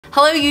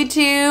Hello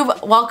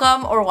YouTube!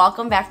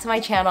 Welcome back to my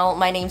channel.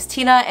 My name's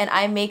Tina and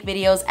I make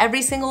videos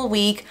every single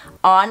week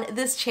on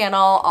this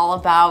channel all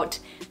about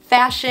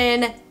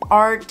fashion,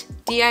 art,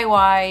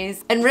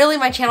 DIYs, and really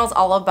my channel is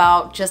all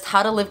about just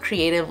how to live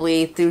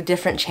creatively through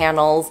different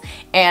channels.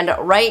 And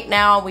right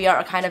now we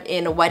are kind of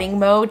in wedding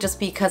mode just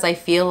because I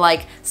feel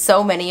like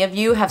so many of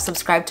you have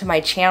subscribed to my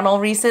channel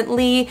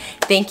recently.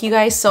 Thank you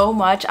guys so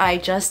much. I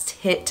just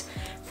hit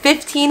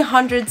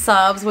 1,500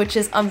 subs, which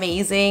is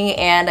amazing,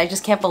 and I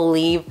just can't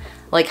believe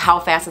like how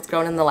fast it's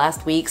grown in the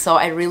last week. So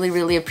I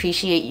really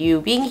appreciate you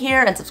being here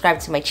and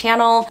subscribing to my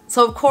channel.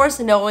 So of course,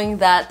 knowing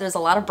that there's a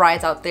lot of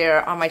brides out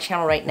there on my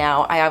channel right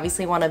now, I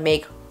obviously want to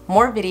make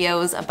more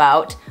videos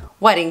about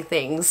wedding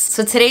things.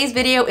 So today's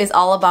video is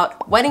all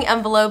about wedding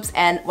envelopes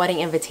and wedding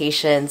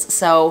invitations.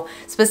 So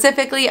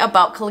specifically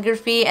about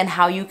calligraphy and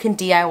how you can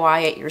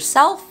DIY it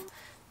yourself.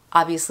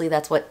 Obviously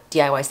that's what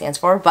DIY stands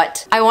for,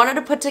 but I wanted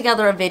to put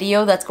together a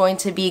video that's going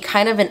to be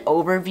kind of an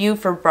overview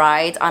for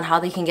brides on how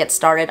they can get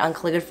started on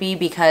calligraphy,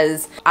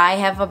 because I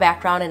have a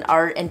background in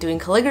art and doing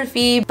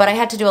calligraphy, but I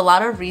had to do a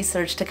lot of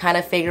research to kind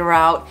of figure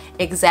out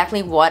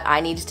exactly what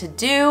I needed to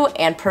do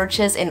and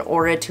purchase in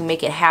order to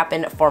make it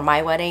happen for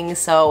my wedding.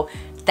 So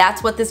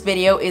that's what this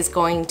video is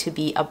going to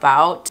be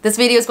about. This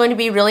video is going to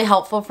be really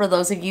helpful for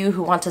those of you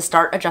who want to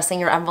start adjusting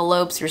your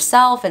envelopes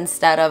yourself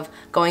instead of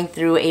going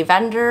through a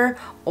vendor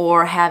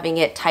or having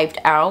it typed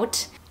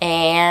out.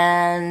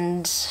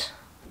 And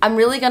I'm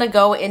really gonna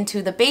go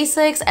into the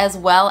basics as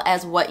well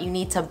as what you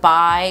need to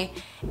buy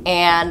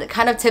and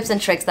kind of tips and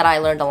tricks that I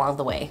learned along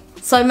the way.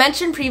 So I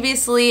mentioned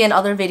previously in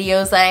other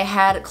videos that I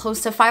had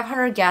close to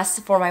 500 guests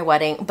for my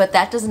wedding, but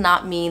that does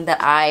not mean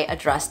that I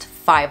addressed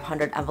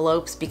 500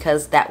 envelopes,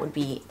 because that would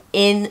be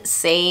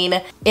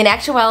insane. In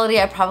actuality,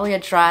 I probably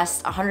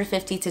addressed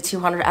 150 to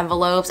 200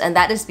 envelopes, and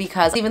that is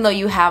because even though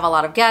you have a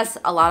lot of guests,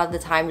 a lot of the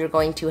time you're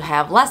going to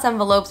have less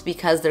envelopes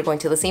because they're going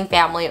to the same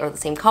family or the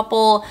same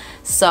couple.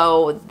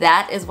 So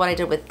that is what I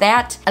did with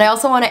that. And I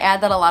also want to add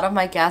that a lot of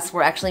my guests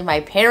were actually my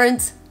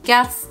parents'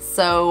 guests,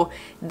 so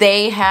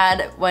they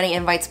had wedding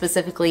invites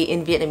specifically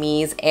in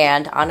Vietnamese,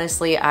 and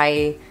honestly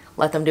I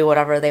let them do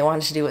whatever they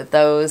wanted to do with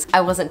those.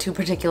 I wasn't too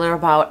particular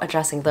about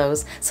addressing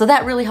those, so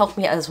that really helped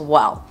me as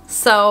well.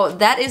 So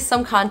that is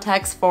some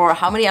context for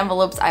how many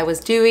envelopes I was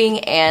doing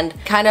and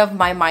kind of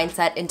my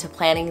mindset into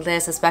planning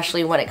this,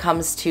 especially when it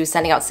comes to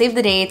sending out save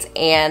the dates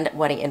and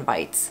wedding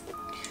invites.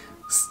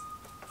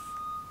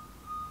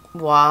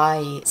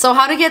 Why? So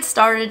how to get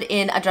started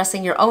in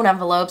addressing your own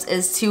envelopes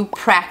is to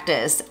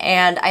practice,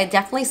 and I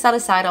definitely set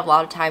aside a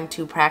lot of time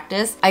to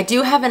practice. I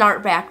do have an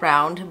art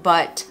background,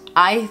 but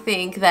I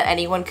think that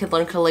anyone could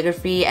learn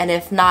calligraphy, and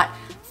if not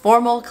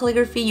formal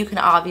calligraphy, you can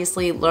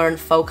obviously learn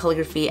faux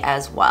calligraphy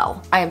as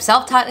well. I am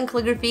self-taught in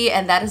calligraphy,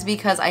 and that is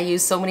because I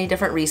use so many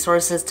different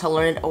resources to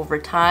learn it over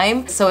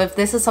time. So if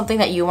this is something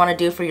that you want to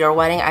do for your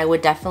wedding, I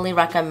would definitely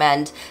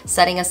recommend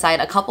setting aside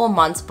a couple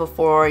months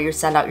before you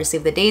send out your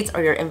save the dates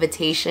or your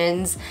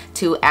invitations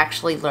to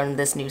actually learn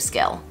this new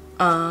skill.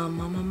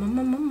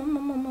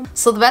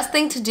 So the best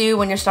thing to do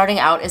when you're starting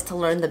out is to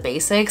learn the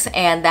basics,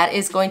 and that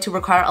is going to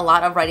require a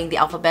lot of writing the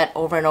alphabet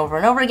over and over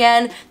and over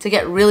again to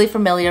get really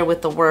familiar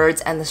with the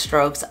words and the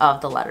strokes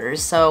of the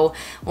letters. So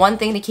one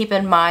thing to keep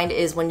in mind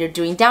is when you're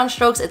doing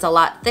downstrokes, it's a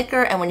lot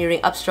thicker, and when you're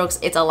doing upstrokes,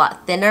 it's a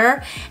lot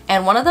thinner.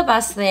 And one of the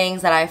best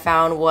things that I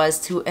found was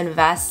to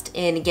invest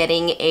in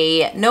getting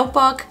a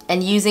notebook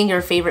and using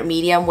your favorite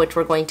medium, which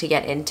we're going to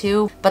get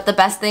into. But the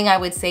best thing I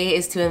would say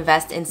is to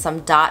invest in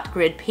some dot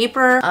grid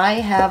paper. I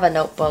have a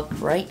notebook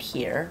right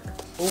here.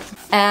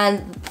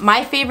 And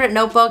my favorite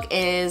notebook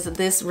is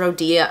this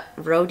Rodeo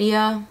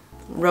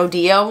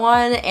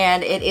one,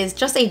 and it is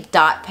just a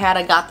dot pad.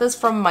 I got this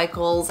from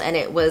Michael's and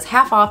it was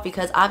half off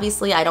because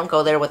obviously I don't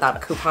go there without a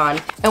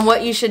coupon. And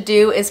what you should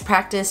do is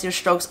practice your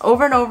strokes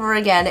over and over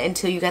again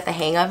until you get the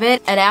hang of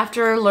it. And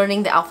after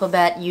learning the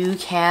alphabet, you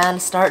can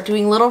start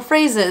doing little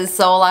phrases.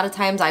 So a lot of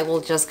times I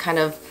will just kind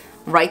of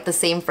write the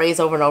same phrase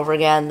over and over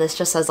again. This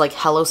just says like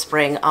hello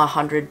spring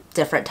 100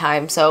 different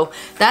times. So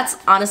that's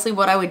honestly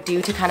what I would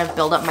do to kind of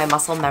build up my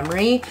muscle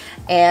memory,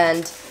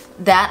 and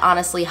that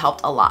honestly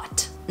helped a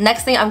lot.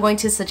 Next thing I'm going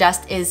to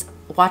suggest is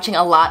watching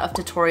a lot of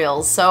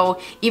tutorials.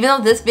 So even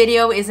though this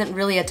video isn't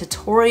really a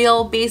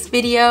tutorial based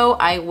video,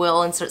 I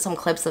will insert some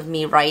clips of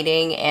me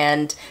writing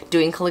and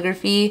doing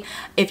calligraphy.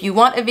 If you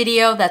want a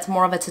video that's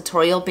more of a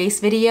tutorial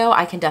based video,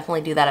 I can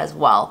definitely do that as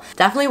well.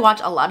 Definitely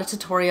watch a lot of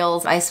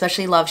tutorials. I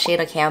especially love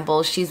Shada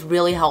Campbell. She's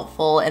really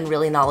helpful and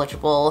really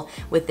knowledgeable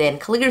within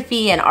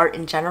calligraphy and art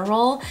in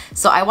general.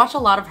 So I watch a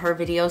lot of her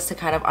videos to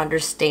kind of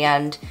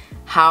understand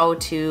how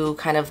to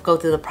kind of go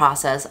through the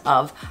process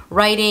of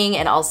writing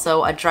and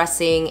also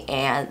addressing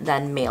and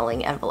then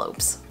mailing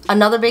envelopes.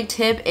 Another big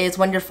tip is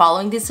when you're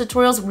following these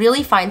tutorials,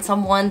 really find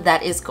someone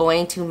that is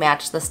going to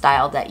match the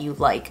style that you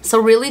like. So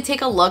really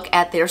take a look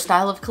at their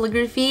style of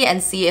calligraphy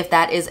and see if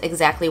that is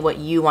exactly what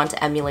you want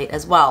to emulate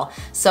as well.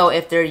 So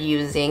if they're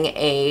using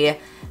a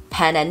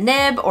pen and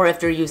nib, or if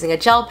they're using a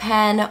gel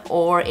pen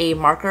or a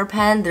marker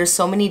pen, there's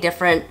so many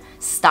different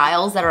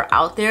styles that are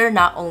out there,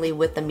 not only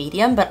with the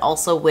medium, but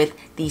also with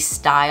the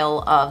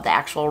style of the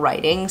actual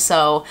writing.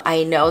 So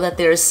I know that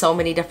there's so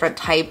many different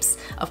types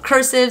of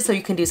cursive, so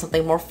you can do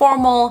something more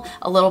formal,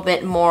 a little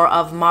bit more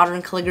of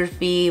modern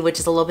calligraphy, which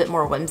is a little bit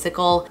more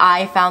whimsical.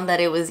 I found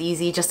that it was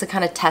easy just to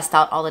kind of test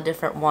out all the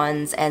different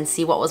ones and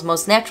see what was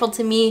most natural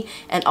to me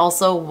and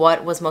also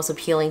what was most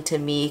appealing to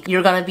me.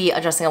 You're gonna be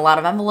adjusting a lot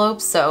of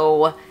envelopes,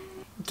 so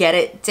get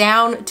it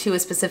down to a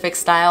specific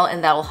style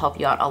and that will help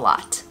you out a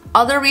lot.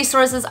 Other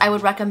resources I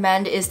would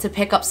recommend is to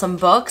pick up some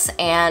books,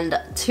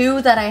 and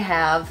two that I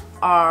have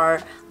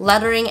are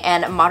lettering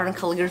and modern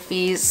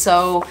calligraphy.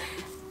 So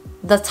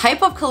the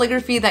type of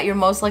calligraphy that you're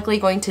most likely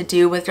going to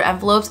do with your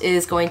envelopes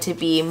is going to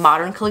be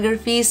modern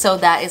calligraphy, so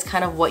that is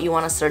kind of what you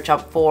want to search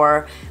up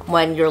for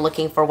when you're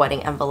looking for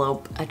wedding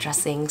envelope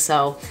addressing.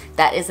 So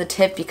that is a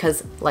tip,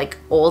 because like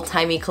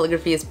old-timey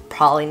calligraphy is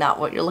probably not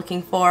what you're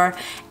looking for.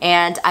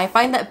 And I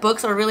find that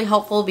books are really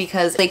helpful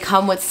because they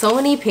come with so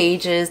many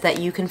pages that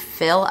you can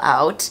fill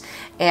out,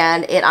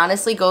 and it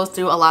honestly goes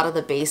through a lot of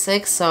the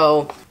basics.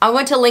 So I'm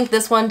going to link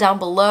this one down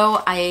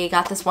below. I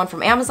got this one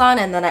from Amazon,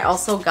 and then I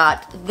also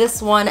got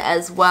this one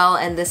as well,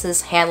 and this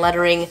is hand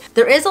lettering.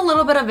 There is a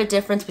little bit of a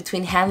difference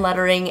between hand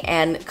lettering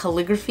and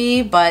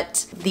calligraphy,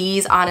 but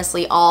these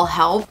honestly all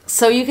help.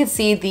 So you can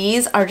see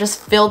these are just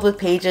filled with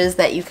pages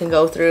that you can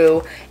go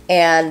through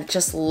and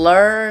just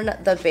learn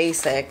the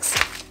basics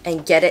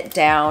and get it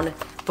down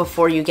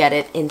before you get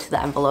it into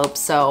the envelope.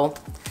 So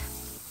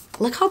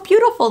look how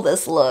beautiful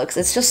this looks.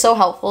 It's just so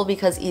helpful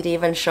because it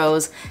even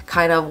shows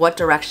kind of what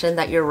direction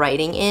that you're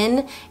writing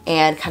in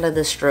and kind of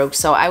the strokes.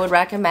 So I would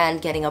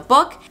recommend getting a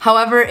book.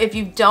 However, if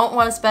you don't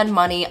want to spend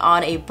money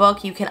on a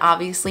book, you can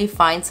obviously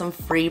find some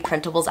free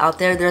printables out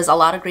there. There's a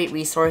lot of great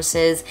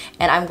resources,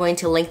 and I'm going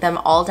to link them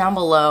all down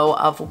below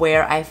of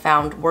where I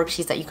found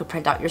worksheets that you could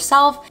print out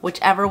yourself,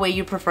 whichever way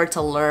you prefer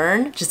to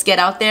learn. Just get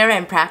out there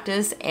and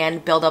practice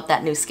and build up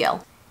that new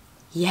skill.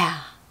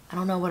 Yeah, I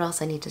don't know what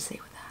else I need to say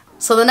with that.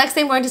 So the next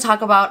thing I'm going to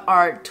talk about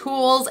are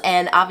tools,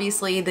 and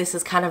obviously this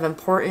is kind of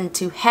important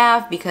to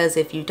have because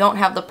if you don't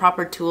have the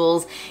proper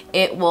tools,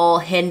 it will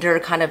hinder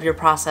kind of your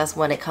process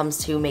when it comes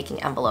to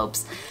making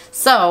envelopes.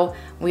 So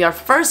we are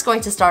first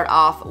going to start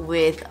off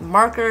with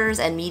markers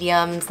and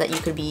mediums that you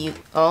could be,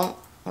 oh,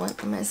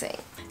 what am I saying?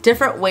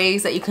 Different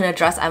ways that you can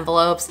address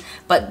envelopes,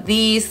 but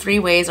these three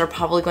ways are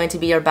probably going to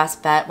be your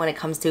best bet when it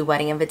comes to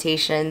wedding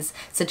invitations,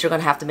 since you're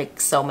going to have to make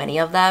so many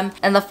of them.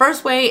 And the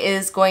first way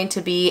is going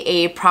to be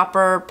a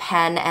proper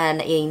pen and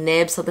a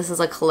nib. So this is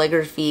a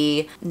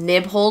calligraphy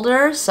nib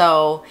holder.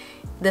 So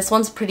this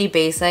one's pretty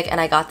basic, and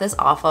I got this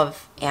off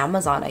of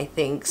Amazon, I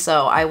think.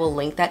 So I will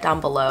link that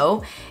down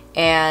below.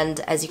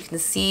 And as you can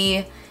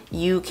see,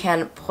 you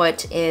can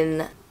put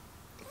in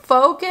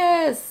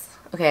focus.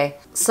 Okay,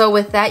 so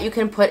with that you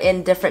can put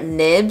in different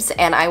nibs,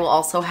 and I will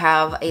also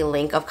have a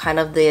link of kind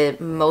of the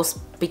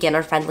most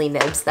beginner friendly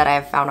nibs that I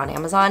have found on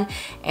Amazon,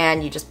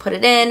 and you just put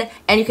it in,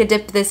 and you could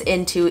dip this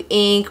into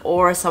ink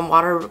or some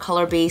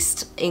watercolor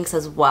based inks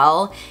as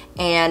well.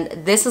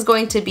 And this is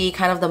going to be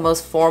kind of the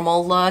most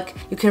formal look.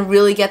 You can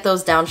really get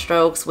those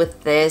downstrokes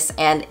with this,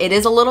 and it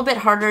is a little bit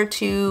harder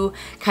to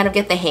kind of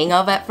get the hang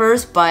of at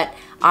first, but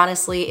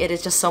honestly it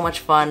is just so much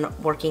fun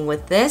working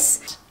with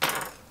this.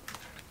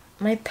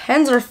 My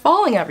pens are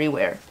falling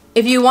everywhere.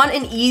 If you want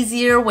an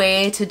easier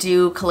way to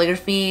do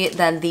calligraphy,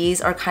 then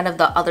these are kind of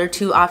the other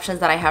two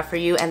options that I have for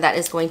you, and that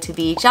is going to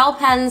be gel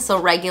pens, so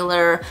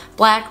regular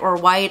black or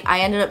white.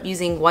 I ended up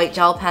using white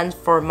gel pens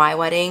for my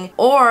wedding,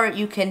 or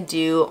you can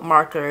do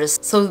markers.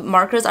 So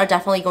markers are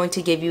definitely going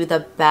to give you the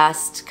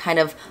best kind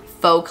of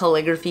faux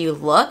calligraphy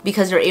look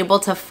because you're able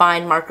to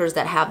find markers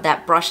that have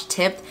that brush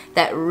tip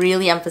that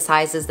really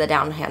emphasizes the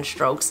downhand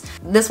strokes.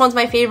 This one's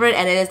my favorite,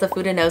 and it is the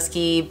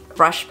Fudanowski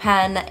brush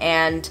pen,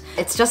 and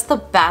it's just the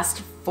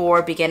best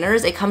for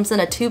beginners. It comes in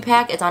a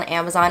 2-pack, it's on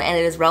Amazon, and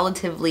it is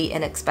relatively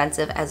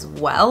inexpensive as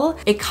well.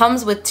 It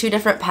comes with two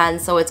different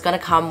pens, so it's gonna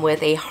come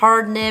with a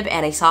hard nib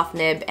and a soft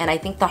nib, and I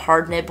think the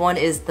hard nib one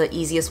is the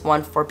easiest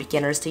one for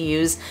beginners to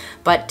use,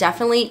 but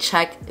definitely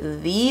check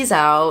these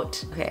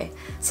out. Okay,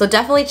 so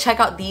definitely check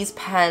out these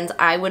pens.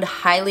 I would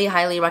highly,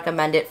 highly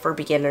recommend it for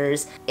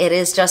beginners. It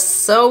is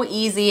just so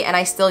easy, and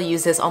I still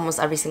use this almost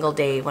every single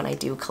day when I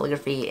do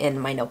calligraphy in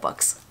my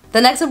notebooks. The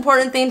next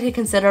important thing to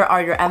consider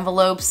are your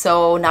envelopes.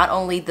 So not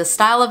only the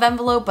style of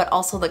envelope, but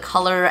also the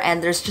color,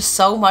 and there's just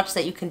so much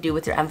that you can do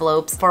with your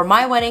envelopes. For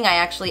my wedding, I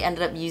actually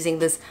ended up using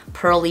this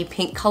pearly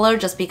pink color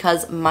just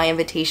because my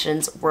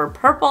invitations were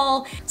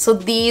purple. So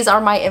these are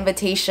my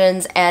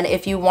invitations, and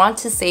if you want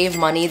to save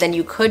money, then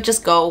you could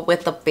just go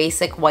with the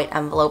basic white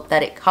envelope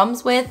that it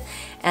comes with,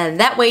 and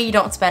that way you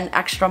don't spend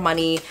extra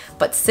money.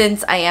 But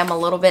since I am a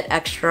little bit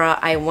extra,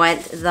 I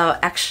went the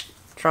extra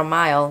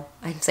mile.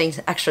 I'm saying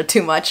extra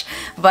too much,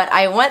 but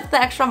I went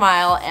the extra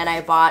mile and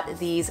I bought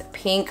these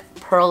pink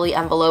pearly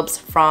envelopes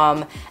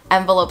from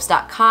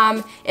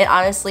envelopes.com. It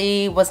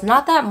honestly was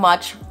not that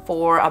much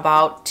for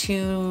about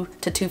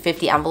 $2 to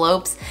 $2.50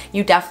 envelopes.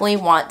 You definitely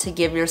want to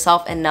give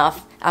yourself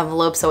enough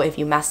envelopes so if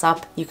you mess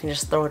up, you can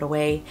just throw it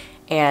away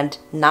and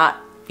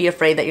not be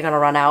afraid that you're gonna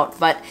run out,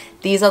 but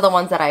these are the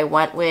ones that I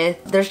went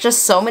with. There's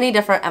just so many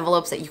different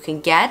envelopes that you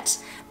can get.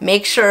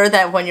 Make sure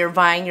that when you're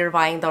buying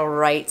the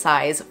right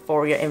size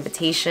for your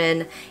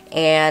invitation,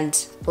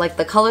 and like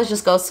the colors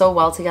just go so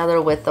well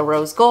together with the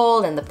rose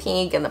gold and the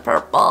pink and the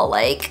purple,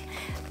 like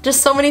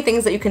just so many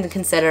things that you can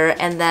consider.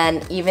 And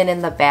then even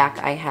in the back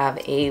I have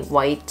a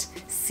white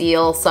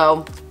seal,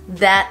 so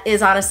that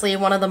is honestly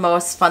one of the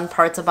most fun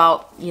parts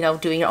about, you know,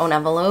 doing your own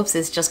envelopes,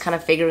 is just kind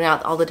of figuring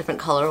out all the different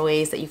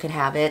colorways that you can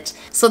have it.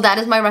 So that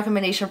is my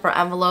recommendation for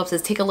envelopes,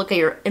 is take a look at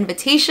your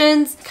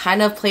invitations,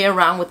 kind of play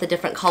around with the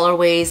different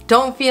colorways.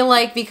 Don't feel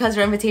like because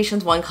your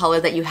invitation's one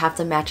color that you have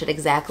to match it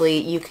exactly.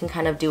 You can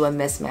kind of do a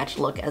mismatch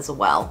look as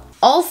well.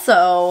 Also,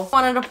 I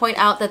wanted to point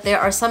out that there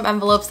are some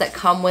envelopes that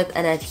come with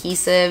an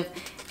adhesive,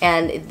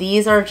 and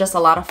these are just a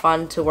lot of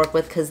fun to work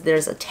with because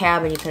there's a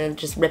tab and you can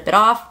just rip it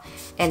off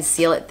and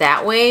seal it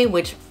that way,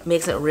 which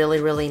makes it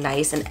really, really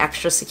nice and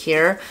extra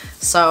secure.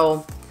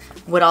 So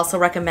would also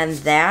recommend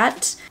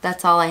that.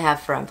 That's all I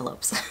have for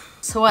envelopes.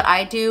 So what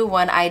I do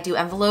when I do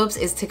envelopes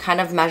is to kind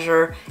of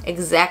measure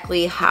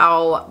exactly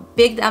how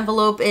big the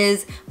envelope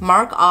is,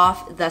 mark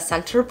off the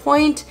center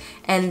point,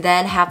 and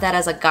then have that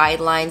as a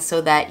guideline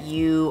so that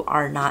you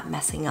are not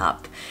messing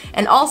up.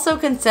 And also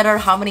consider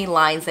how many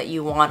lines that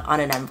you want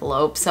on an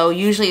envelope. So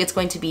usually it's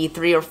going to be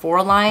 3 or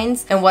 4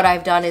 lines, and what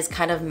I've done is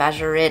kind of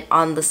measure it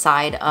on the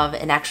side of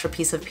an extra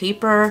piece of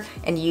paper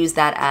and use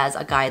that as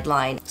a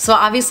guideline. So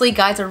obviously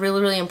guides are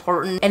really, really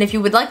important, and if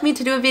you would like me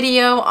to do a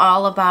video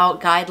all about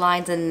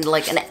guidelines and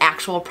like an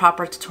actual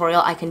proper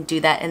tutorial, I can do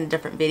that in a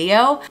different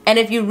video. And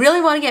if you really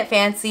want to get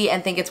fancy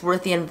and think it's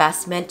worth the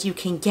investment, you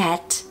can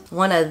get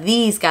one of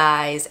these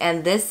guys,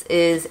 and this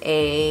is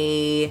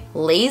a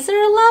laser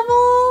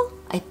level.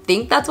 I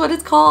think that's what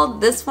it's called.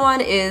 This one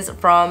is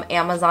from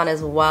Amazon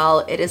as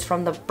well. It is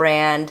from the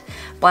brand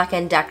Black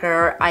 &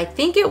 Decker. I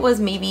think it was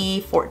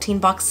maybe 14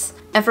 bucks.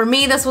 And for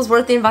me, this was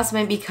worth the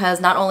investment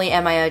because not only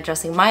am I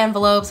adjusting my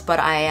envelopes, but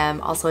I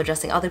am also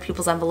adjusting other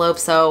people's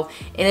envelopes. So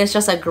it is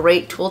just a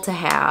great tool to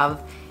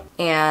have.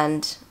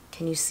 And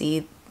can you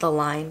see the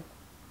line?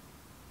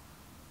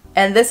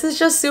 And this is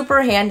just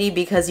super handy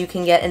because you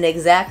can get an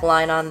exact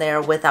line on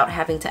there without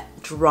having to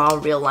draw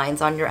real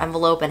lines on your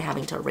envelope and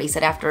having to erase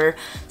it after.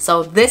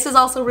 So this is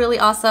also really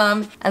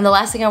awesome. And the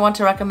last thing I want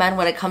to recommend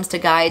when it comes to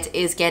guides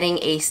is getting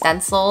a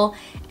stencil.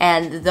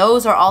 And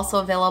those are also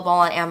available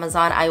on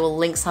Amazon. I will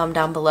link some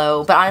down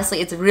below. But honestly,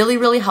 it's really,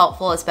 really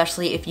helpful,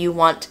 especially if you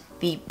want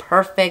the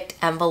perfect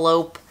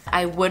envelope.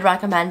 I would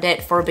recommend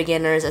it for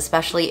beginners,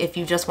 especially if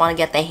you just want to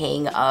get the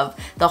hang of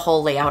the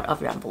whole layout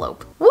of your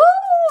envelope. Woo!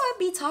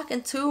 Be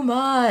talking too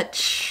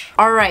much.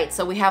 All right,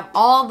 so we have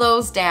all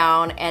those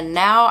down, and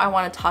now I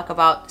want to talk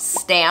about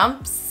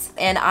stamps,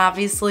 and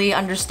obviously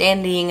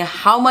understanding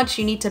how much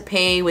you need to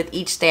pay with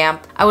each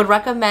stamp. I would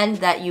recommend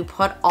that you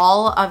put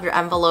all of your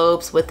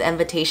envelopes with the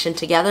invitation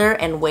together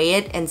and weigh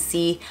it and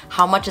see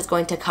how much it's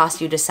going to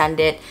cost you to send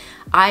it.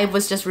 I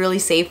was just really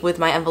safe with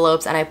my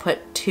envelopes, and I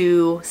put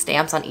 2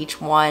 stamps on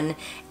each one.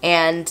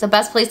 And the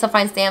best place to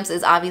find stamps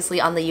is obviously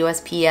on the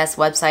USPS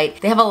website.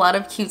 They have a lot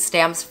of cute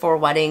stamps for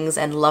weddings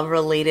and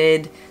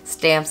love-related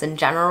stamps in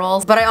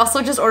general. But I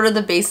also just ordered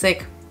the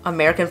basic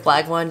American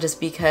flag one just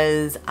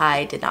because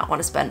I did not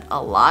want to spend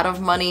a lot of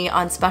money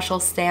on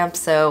special stamps,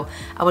 so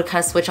I would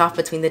kind of switch off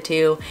between the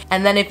two.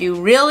 And then if you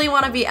really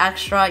want to be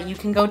extra, you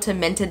can go to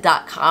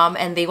minted.com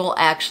and they will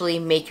actually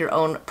make your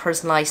own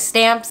personalized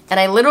stamps. And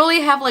I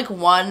literally have like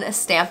one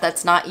stamp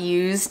that's not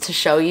used to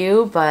show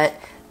you, but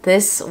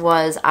this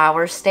was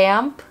our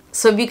stamp.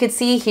 So if you could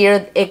see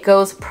here, it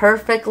goes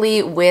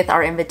perfectly with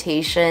our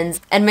invitations.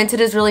 And Minted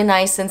is really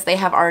nice since they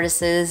have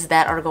artists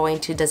that are going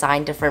to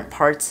design different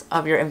parts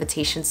of your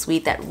invitation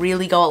suite that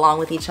really go along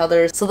with each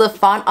other. So the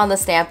font on the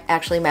stamp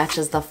actually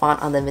matches the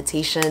font on the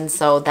invitation.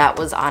 So that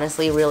was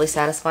honestly really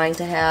satisfying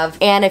to have.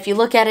 And if you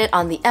look at it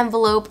on the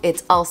envelope,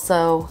 it's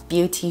also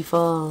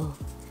beautiful.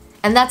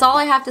 And that's all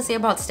I have to say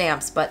about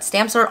stamps, but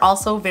stamps are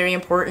also very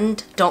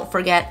important. Don't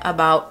forget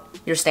about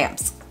your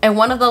stamps. And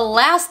one of the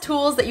last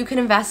tools that you can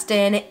invest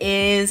in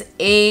is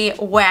a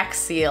wax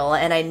seal.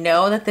 And I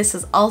know that this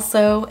is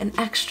also an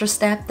extra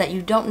step that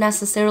you don't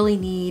necessarily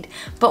need,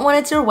 but when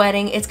it's your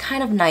wedding, it's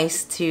kind of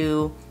nice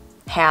to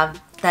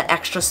have that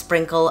extra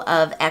sprinkle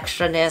of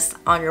extraness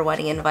on your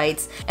wedding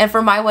invites. And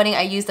for my wedding,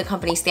 I used the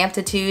company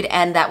Stamptitude,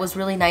 and that was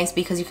really nice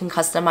because you can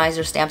customize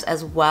your stamps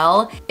as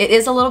well. It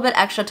is a little bit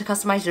extra to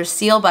customize your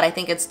seal, but I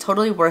think it's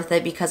totally worth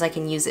it because I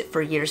can use it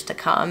for years to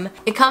come.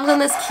 It comes in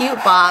this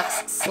cute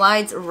box,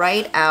 slides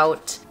right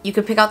out. You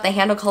can pick out the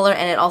handle color,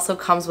 and it also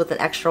comes with an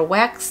extra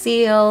wax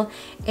seal,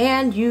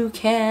 and you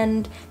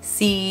can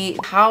see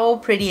how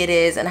pretty it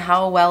is and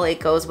how well it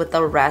goes with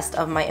the rest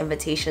of my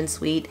invitation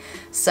suite.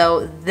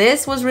 So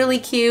this was really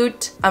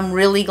cute. I'm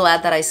really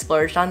glad that I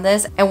splurged on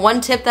this. And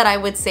one tip that I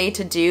would say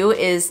to do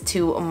is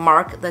to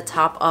mark the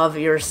top of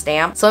your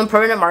stamp. So in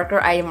permanent marker,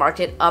 I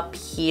marked it up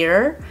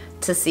here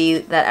to see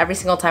that every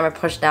single time I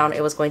pushed down,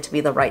 it was going to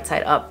be the right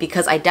side up,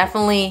 because I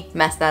definitely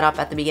messed that up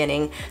at the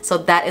beginning. So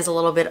that is a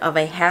little bit of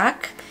a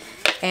hack.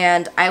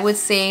 and I would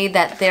say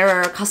that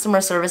their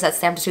customer service at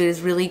Stamptitude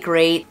is really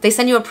great. They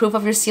send you a proof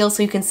of your seal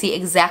so you can see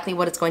exactly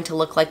what it's going to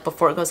look like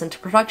before it goes into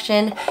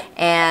production,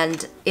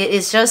 and it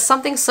is just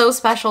something so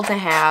special to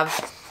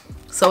have.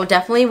 So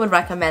definitely would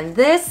recommend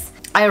this.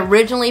 I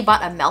originally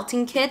bought a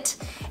melting kit,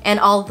 and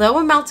although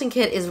a melting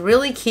kit is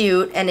really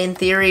cute and in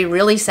theory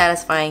really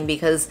satisfying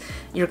because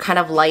you're kind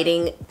of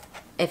lighting,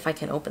 if I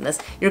can open this,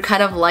 you're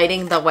kind of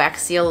lighting the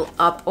wax seal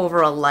up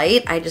over a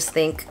light, I just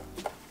think,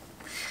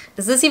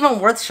 is this even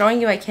worth showing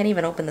you? I can't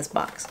even open this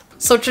box.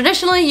 So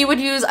traditionally you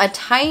would use a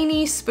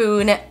tiny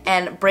spoon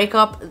and break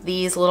up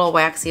these little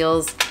wax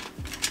seals,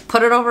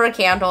 put it over a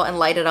candle and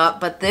light it up,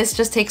 but this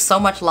just takes so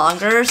much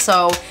longer.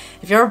 So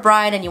if you're a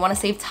bride and you want to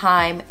save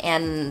time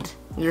and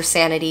your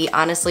sanity,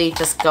 honestly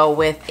just go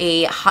with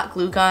a hot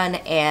glue gun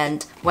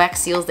and wax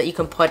seals that you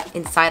can put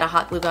inside a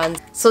hot glue gun.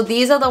 So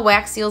these are the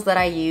wax seals that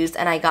I used,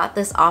 and I got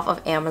this off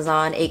of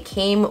Amazon. It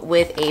came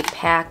with a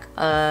pack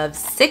of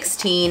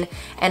 16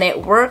 and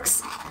it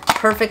works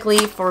perfectly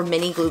for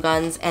mini glue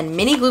guns, and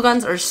mini glue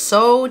guns are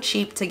so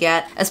cheap to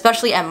get,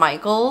 especially at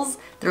Michael's.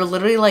 They're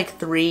literally like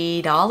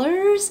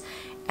 $3,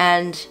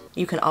 and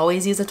you can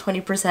always use a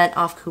 20%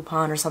 off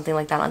coupon or something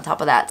like that on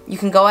top of that. You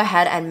can go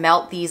ahead and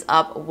melt these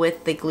up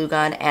with the glue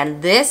gun,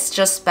 and this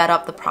just sped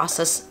up the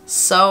process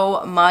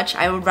so much.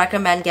 I would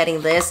recommend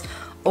getting this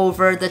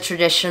over the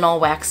traditional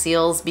wax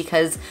seals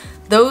because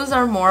those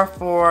are more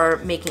for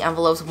making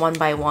envelopes one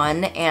by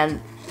one,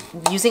 and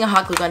using a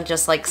hot glue gun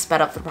just like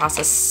sped up the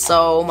process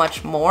so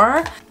much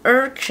more.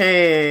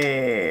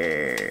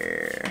 Okay.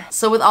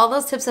 So with all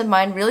those tips in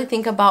mind, really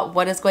think about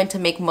what is going to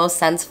make most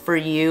sense for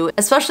you,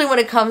 especially when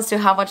it comes to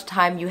how much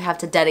time you have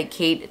to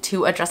dedicate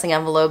to addressing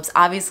envelopes.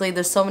 Obviously,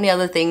 there's so many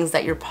other things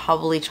that you're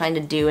probably trying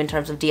to do in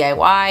terms of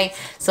DIY.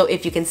 So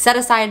if you can set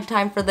aside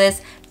time for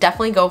this,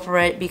 definitely go for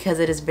it because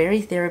it is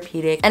very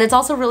therapeutic. And it's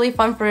also really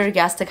fun for your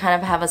guests to kind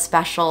of have a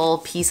special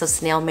piece of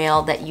snail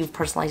mail that you've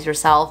personalized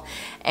yourself.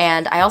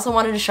 And I also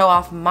wanted to show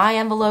off my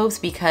envelopes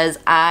because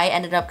I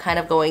ended up kind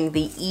of going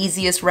the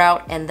easiest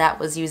route, and that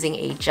was using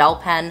a gel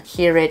pen.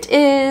 Here it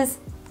is.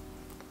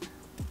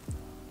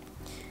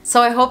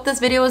 So I hope this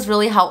video was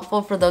really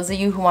helpful for those of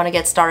you who want to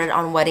get started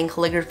on wedding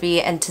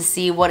calligraphy and to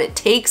see what it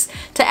takes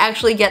to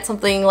actually get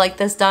something like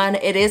this done.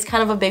 It is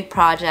kind of a big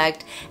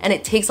project and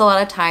it takes a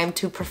lot of time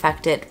to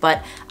perfect it,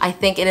 but I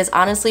think it is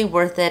honestly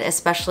worth it,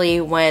 especially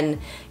when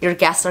your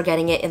guests are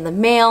getting it in the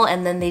mail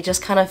and then they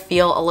just kind of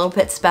feel a little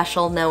bit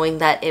special knowing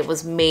that it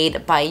was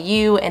made by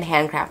you and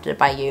handcrafted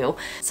by you.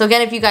 So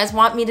again, if you guys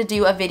want me to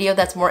do a video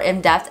that's more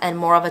in-depth and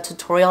more of a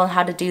tutorial on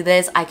how to do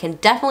this, I can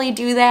definitely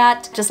do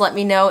that. Just let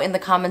me know in the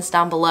comments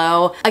down below.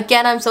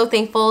 Again, I'm so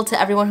thankful to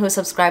everyone who has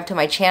subscribed to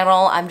my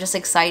channel. I'm just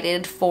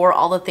excited for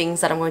all the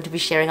things that I'm going to be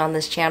sharing on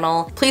this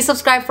channel. Please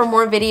subscribe for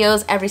more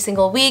videos every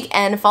single week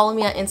and follow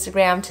me on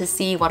Instagram to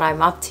see what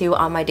I'm up to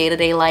on my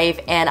day-to-day life,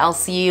 and I'll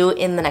see you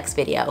in the next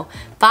video.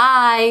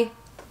 Bye!